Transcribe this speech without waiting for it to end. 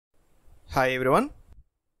Hi everyone.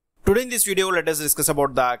 Today in this video let us discuss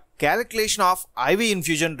about the calculation of IV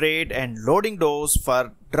infusion rate and loading dose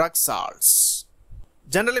for drug salts.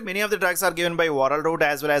 Generally many of the drugs are given by oral route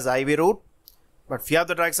as well as IV route, but few of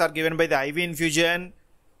the drugs are given by the IV infusion,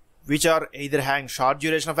 which are either having short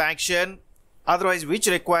duration of action, otherwise which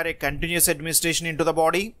require a continuous administration into the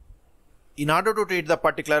body in order to treat the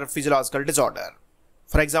particular physiological disorder.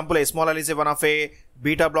 For example, esmolol is one of a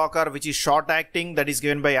beta blocker which is short acting, that is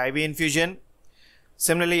given by IV infusion.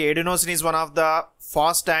 Similarly, adenosine is one of the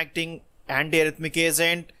fast acting antiarrhythmic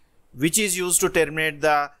agent which is used to terminate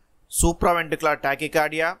the supraventricular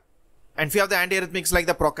tachycardia. And few of the antiarrhythmics like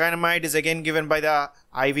the procainamide is again given by the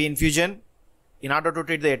IV infusion in order to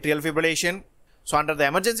treat the atrial fibrillation. So under the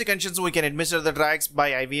emergency conditions we can administer the drugs by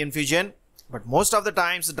IV infusion, but most of the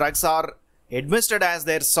times drugs are administered as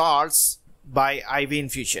their salts by IV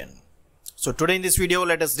infusion. So today in this video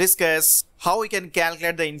let us discuss how we can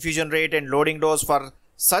calculate the infusion rate and loading dose for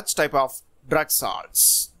such type of drug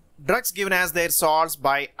salts. Drugs given as their salts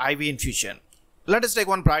by IV infusion. Let us take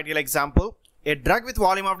one practical example. A drug with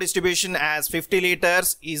volume of distribution as 50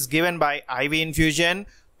 liters is given by IV infusion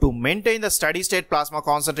to maintain the steady state plasma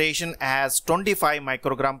concentration as 25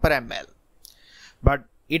 microgram per ml. But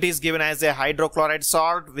it is given as a hydrochloride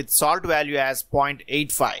salt with salt value as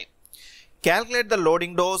 0.85. Calculate the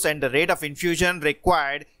loading dose and the rate of infusion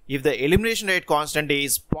required if the elimination rate constant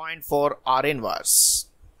is 0.4 R inverse.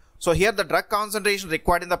 So here the drug concentration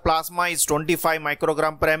required in the plasma is 25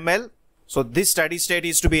 microgram per ml. So this steady state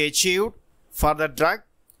is to be achieved for the drug,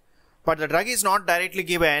 but the drug is not directly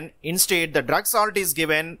given. Instead, the drug salt is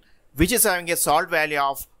given which is having a salt value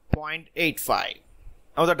of 0.85.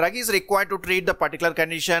 Now the drug is required to treat the particular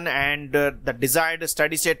condition, and the desired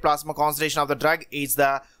steady state plasma concentration of the drug is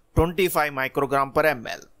the 25 microgram per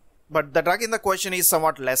ml. But the drug in the question is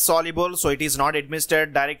somewhat less soluble, so it is not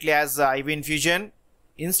administered directly as IV infusion.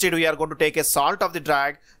 Instead, we are going to take a salt of the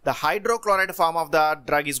drug. The hydrochloride form of the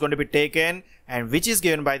drug is going to be taken, and which is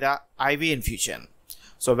given by the IV infusion.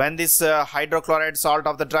 So when this hydrochloride salt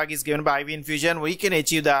of the drug is given by IV infusion, we can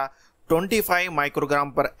achieve the 25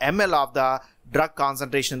 microgram per ml of the drug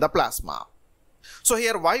concentration in the plasma. So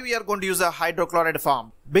here why we are going to use a hydrochloride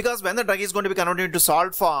form? Because when the drug is going to be converted into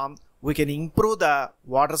salt form, we can improve the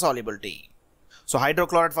water solubility. So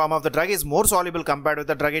hydrochloride form of the drug is more soluble compared with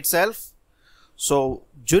the drug itself. So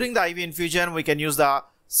during the IV infusion, we can use the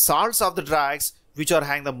salts of the drugs which are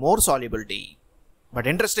having the more solubility. But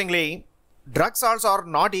interestingly, drug salts are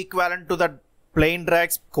not equivalent to the plain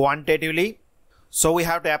drugs quantitatively. So we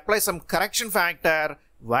have to apply some correction factor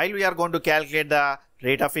while we are going to calculate the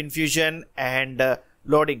rate of infusion and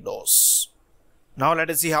loading dose. Now let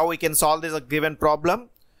us see how we can solve this given problem.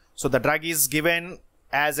 So the drug is given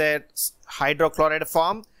as a hydrochloride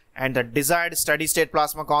form and the desired steady state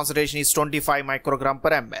plasma concentration is 25 microgram per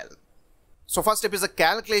ml. So first step is the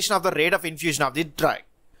calculation of the rate of infusion of the drug.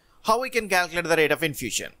 How we can calculate the rate of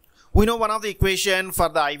infusion? We know one of the equation for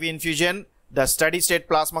the IV infusion, the steady state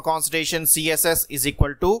plasma concentration CSS is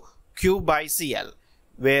equal to Q by CL,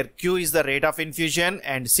 where Q is the rate of infusion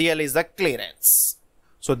and CL is the clearance.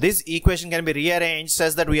 So this equation can be rearranged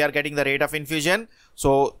such that we are getting the rate of infusion.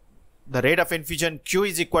 So the rate of infusion Q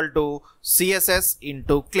is equal to CSS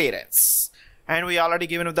into clearance. And we already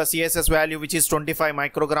given with the CSS value which is 25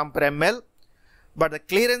 microgram per ml, but the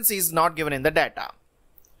clearance is not given in the data.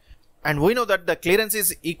 And we know that the clearance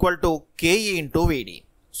is equal to KE into VD.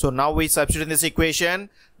 So now we substitute in this equation,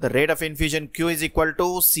 the rate of infusion Q is equal to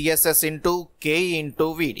CSS into K into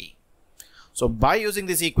VD. So by using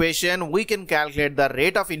this equation, we can calculate the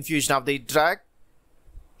rate of infusion of the drug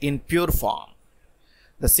in pure form.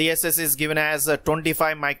 The CSS is given as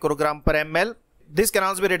 25 microgram per ml. This can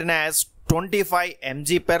also be written as 25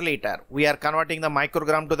 mg per liter. We are converting the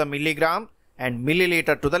microgram to the milligram and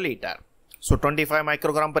milliliter to the liter. So 25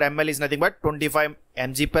 microgram per ml is nothing but 25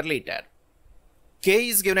 mg per liter. K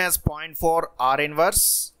is given as 0.4 R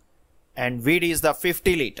inverse and VD is the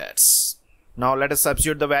 50 liters. Now let us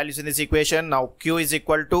substitute the values in this equation. Now Q is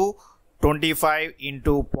equal to 25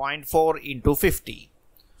 into 0.4 into 50.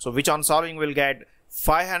 So which on solving will get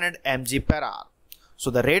 500 mg per hour.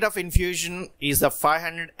 So the rate of infusion is the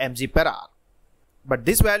 500 mg per hour. But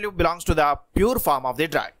this value belongs to the pure form of the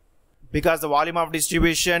drug, because the volume of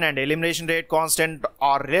distribution and elimination rate constant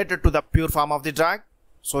are related to the pure form of the drug.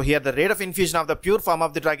 So here the rate of infusion of the pure form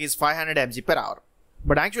of the drug is 500 mg per hour.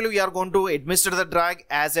 But actually we are going to administer the drug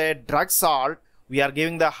as a drug salt. We are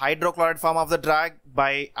giving the hydrochloride form of the drug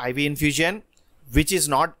by IV infusion, which is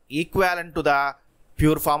not equivalent to the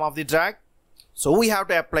pure form of the drug. So we have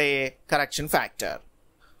to apply a correction factor.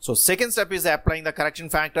 So second step is applying the correction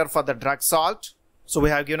factor for the drug salt. So we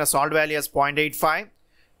have given a salt value as 0.85,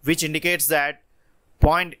 which indicates that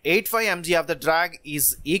 0.85 mg of the drug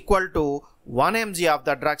is equal to 1 mg of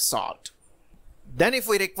the drug salt. Then if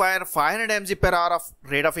we require 500 mg per hour of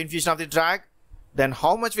rate of infusion of the drug, then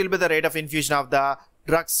how much will be the rate of infusion of the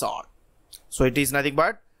drug salt? So it is nothing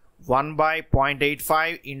but 1 by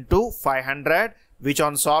 0.85 into 500, which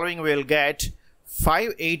on solving we will get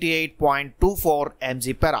 588.24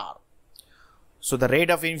 mg per hour. So the rate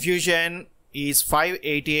of infusion is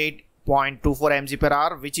 588.24 mg per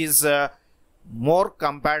hour, which is more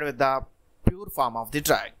compared with the pure form of the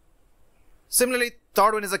drug. Similarly,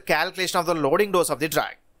 third one is the calculation of the loading dose of the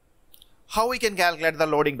drug. How we can calculate the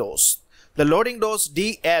loading dose? The loading dose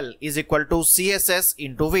DL is equal to CSS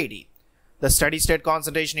into VD, the steady state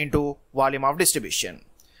concentration into volume of distribution.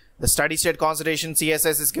 The steady state concentration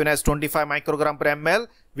CSS is given as 25 microgram per ml,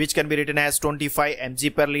 which can be written as 25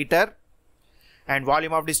 mg per liter, and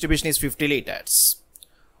volume of distribution is 50 liters.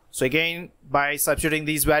 So again, by substituting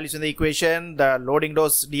these values in the equation, the loading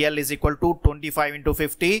dose DL is equal to 25 into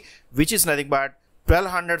 50, which is nothing but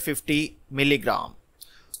 1250 milligram.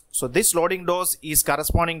 So this loading dose is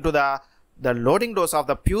corresponding to the loading dose of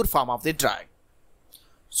the pure form of the drug.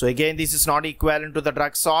 So again, this is not equivalent to the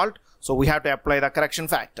drug salt, so we have to apply the correction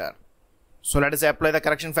factor. So let us apply the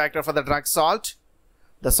correction factor for the drug salt.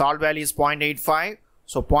 The salt value is 0.85.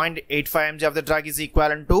 So 0.85 mg of the drug is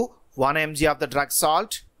equivalent to 1 mg of the drug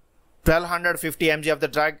salt. 1250 mg of the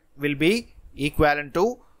drug will be equivalent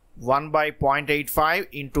to 1 by 0.85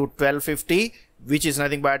 into 1250, which is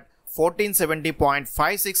nothing but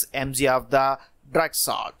 1470.56 mg of the drug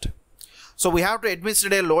salt. So we have to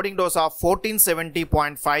administer a loading dose of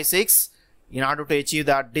 1470.56 in order to achieve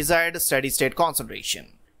the desired steady state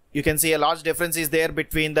concentration. You can see a large difference is there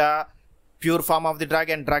between the pure form of the drug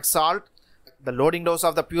and drug salt. The loading dose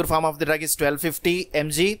of the pure form of the drug is 1250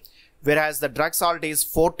 mg, whereas the drug salt is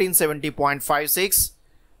 1470.56,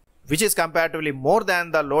 which is comparatively more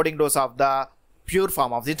than the loading dose of the pure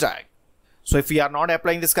form of the drug. So if we are not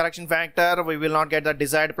applying this correction factor, we will not get the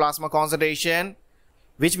desired plasma concentration,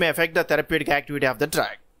 which may affect the therapeutic activity of the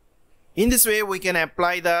drug. In this way, we can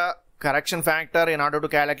apply the correction factor in order to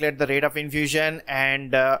calculate the rate of infusion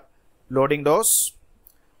and loading dose.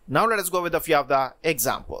 Now let us go with a few of the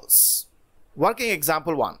examples. Working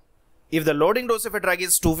example 1. If the loading dose of a drug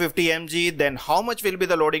is 250 mg, then how much will be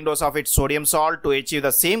the loading dose of its sodium salt to achieve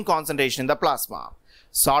the same concentration in the plasma?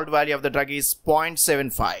 Salt value of the drug is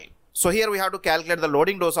 0.75. So here we have to calculate the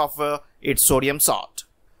loading dose of its sodium salt.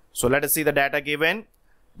 So let us see the data given.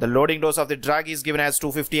 The loading dose of the drug is given as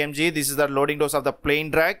 250 mg. This is the loading dose of the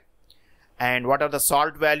plain drug. And what are the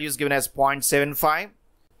salt values given as 0.75.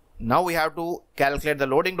 Now we have to calculate the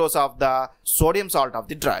loading dose of the sodium salt of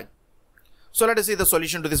the drug. So let us see the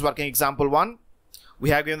solution to this working example 1. We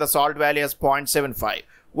have given the salt value as 0.75.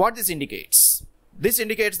 What this indicates? This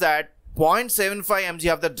indicates that 0.75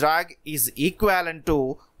 mg of the drug is equivalent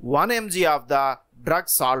to 1 mg of the drug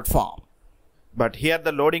salt form. But here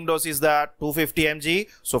the loading dose is the 250 mg.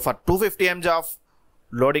 So for 250 mg of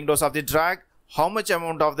loading dose of the drug, how much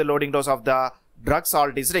amount of the loading dose of the drug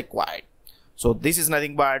salt is required? So this is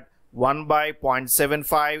nothing but 1 by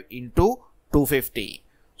 0.75 into 250.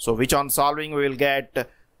 So which on solving we will get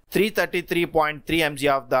 333.3 mg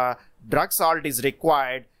of the drug salt is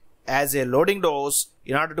required as a loading dose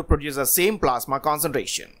in order to produce the same plasma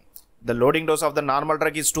concentration. The loading dose of the normal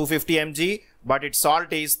drug is 250 mg, but its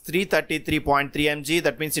salt is 333.3 mg.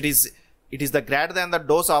 That means it is the greater than the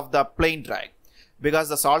dose of the plain drug, because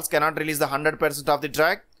the salts cannot release the 100% of the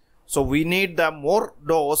drug. So we need the more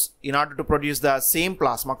dose in order to produce the same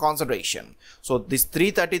plasma concentration. So this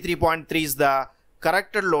 333.3 is the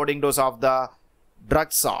corrected loading dose of the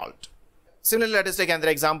drug salt. Similarly, let us take another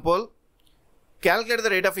example. Calculate the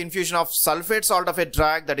rate of infusion of sulfate salt of a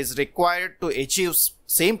drug that is required to achieve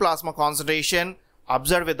same plasma concentration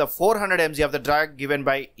observed with the 400 mg of the drug given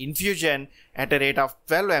by infusion at a rate of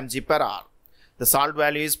 12 mg per hour. The salt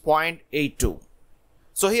value is 0.82.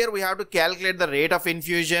 So here we have to calculate the rate of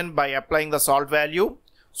infusion by applying the salt value.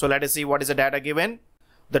 So let us see what is the data given.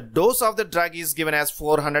 The dose of the drug is given as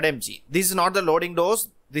 400 mg. This is not the loading dose.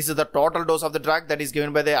 This is the total dose of the drug that is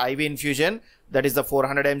given by the IV infusion, that is the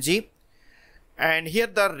 400 mg. And here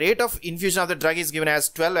the rate of infusion of the drug is given as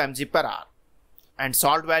 12 mg per hour. And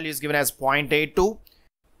salt value is given as 0.82.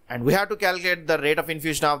 And we have to calculate the rate of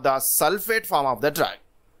infusion of the sulfate form of the drug.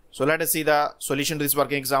 So let us see the solution to this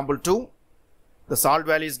working example 2. The salt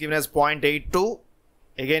value is given as 0.82.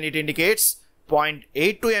 Again it indicates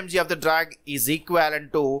 0.82 mg of the drug is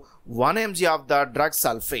equivalent to 1 mg of the drug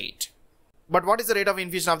sulfate. But what is the rate of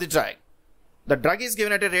infusion of the drug? The drug is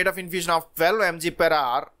given at a rate of infusion of 12 mg per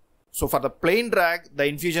hour, So for the plain drug, the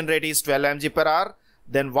infusion rate is 12 mg per hour.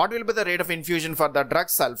 Then what will be the rate of infusion for the drug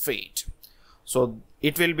sulfate? So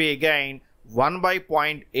it will be again 1 by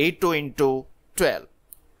 0.82 into 12.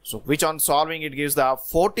 So which on solving it gives the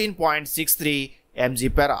 14.63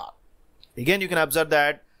 mg per hour. Again, you can observe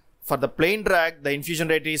that for the plain drug, the infusion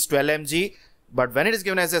rate is 12 mg. But when it is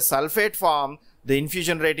given as a sulfate form, the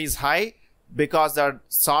infusion rate is high because the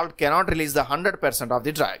salt cannot release the 100% of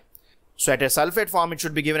the drug. So at a sulfate form, it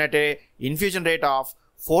should be given at a infusion rate of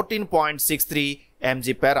 14.63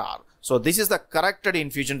 mg per hour. So this is the corrected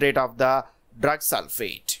infusion rate of the drug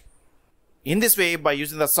sulfate. In this way, by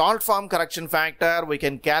using the salt form correction factor, we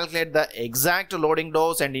can calculate the exact loading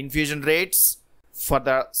dose and infusion rates for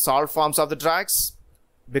the salt forms of the drugs,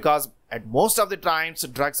 because at most of the times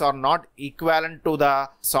drugs are not equivalent to the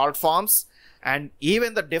salt forms, and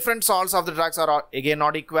even the different salts of the drugs are again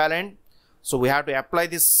not equivalent. So we have to apply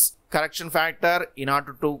this correction factor in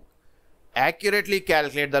order to accurately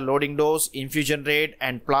calculate the loading dose, infusion rate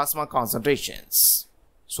and plasma concentrations.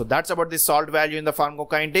 So that's about the salt value in the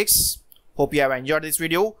pharmacokinetics. Hope you have enjoyed this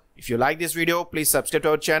video. If you like this video, please subscribe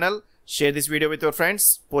to our channel, share this video with your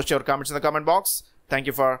friends, post your comments in the comment box. Thank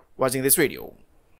you for watching this video.